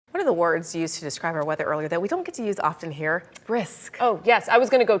one of the words used to describe our weather earlier that we don't get to use often here, brisk. Oh, yes. I was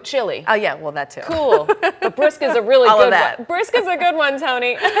going to go chilly. Oh, yeah, well, that too. Cool. But brisk is a really All good of that. one. Brisk is a good one,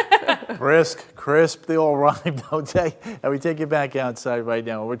 Tony. Brisk, crisp, they all rhyme, don't they? And we take you back outside right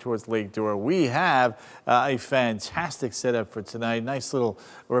now over towards Lake Dora. We have a fantastic setup for tonight. Nice little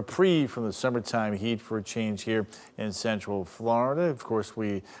reprieve from the summertime heat for a change here in Central Florida. Of course,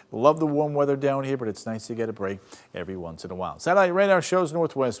 we love the warm weather down here, but it's nice to get a break every once in a while. Satellite radar shows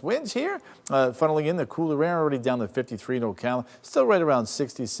northwest winds here, funneling in the cooler air already down to 53 in Ocala. Still right around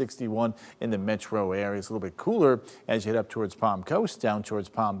 60, 61 in the metro area. It's a little bit cooler as you head up towards Palm Coast, down towards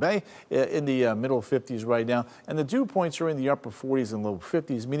Palm Bay, in the middle 50s right now. And the dew points are in the upper 40s and low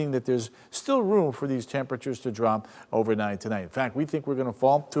 50s, meaning that there's still room for these temperatures to drop overnight tonight. In fact, we think we're going to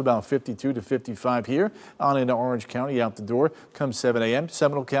fall to about 52 to 55 here on into Orange County out the door come 7 a.m.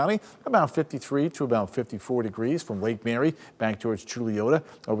 Seminole County, about 53 to about 54 degrees from Lake Mary back towards Chuliota,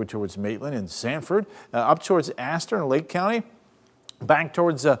 over towards Maitland and Sanford, up towards Astor and Lake County. Back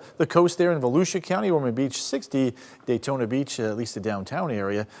towards the coast there in Volusia County, Ormond Beach 60, Daytona Beach, at least the downtown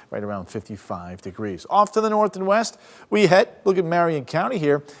area, right around 55 degrees. Off to the north and west, we head, look at Marion County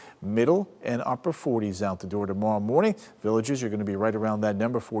here. Middle and upper 40s out the door tomorrow morning. Villages are going to be right around that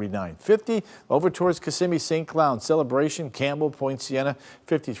number, 49, 50. Over towards Kissimmee, St. Cloud, Celebration, Campbell, Point Siena,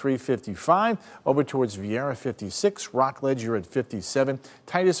 53, 55. Over towards Vieira, 56. Rockledge, you're at 57.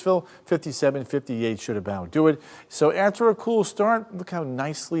 Titusville, 57, 58 should about do it. So after a cool start, look how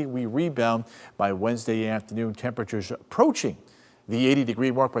nicely we rebound by Wednesday afternoon. Temperatures approaching the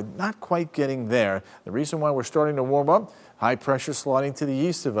 80-degree mark, but not quite getting there. The reason why we're starting to warm up, high pressure sliding to the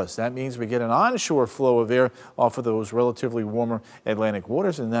east of us. That means we get an onshore flow of air off of those relatively warmer Atlantic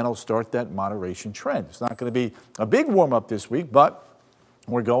waters, and that'll start that moderation trend. It's not going to be a big warm up this week, but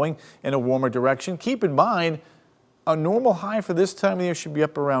we're going in a warmer direction. Keep in mind, a normal high for this time of year should be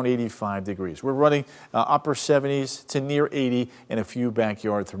up around 85 degrees. We're running upper 70s to near 80 in a few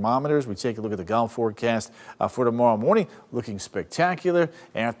backyard thermometers. We take a look at the Gulf forecast for tomorrow morning. Looking spectacular.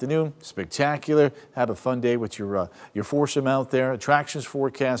 Afternoon, spectacular. Have a fun day with your foursome out there. Attractions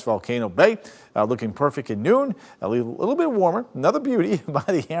forecast, Volcano Bay, looking perfect at noon. A little bit warmer. Another beauty by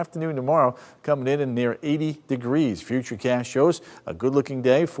the afternoon tomorrow, coming in near 80 degrees. Futurecast shows a good-looking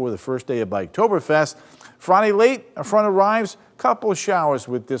day for the first day of Biketoberfest. Friday late, a front arrives, couple of showers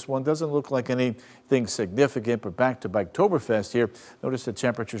with this one. Doesn't look like anything significant, but back to Biketoberfest here. Notice the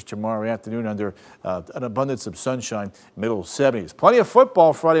temperatures tomorrow afternoon under an abundance of sunshine, middle 70s. Plenty of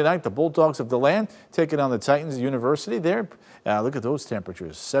football Friday night. The Bulldogs of DeLand taking on the Titans University there. Look at those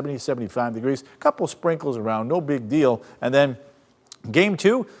temperatures, 70, 75 degrees. Couple sprinkles around, no big deal. And then game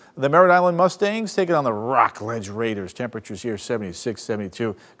 2. The Merritt Island Mustangs taking on the Rockledge Raiders. Temperatures here 76, 72.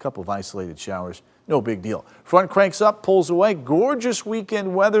 A couple of isolated showers. No big deal. Front cranks up, pulls away. Gorgeous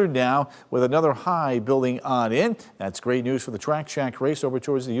weekend weather now with another high building on in. That's great news for the Track Shack race over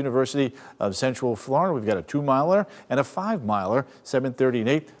towards the University of Central Florida. We've got a 2-miler and a 5-miler, 7:30 and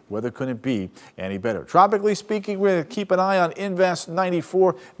 8. Weather couldn't be any better. Tropically speaking, we're going to keep an eye on Invest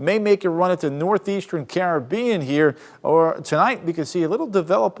 94. May make a run at the northeastern Caribbean here. Or tonight, we can see a little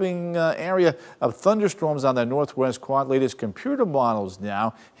developing area of thunderstorms on the northwest quad. Latest computer models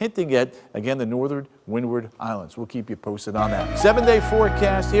now hinting at, again, the northern Windward Islands. We'll keep you posted on that. 7-day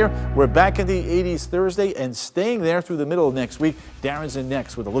forecast here. We're back in the 80s Thursday and staying there through the middle of next week. Darren's in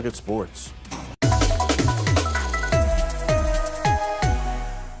next with a look at sports.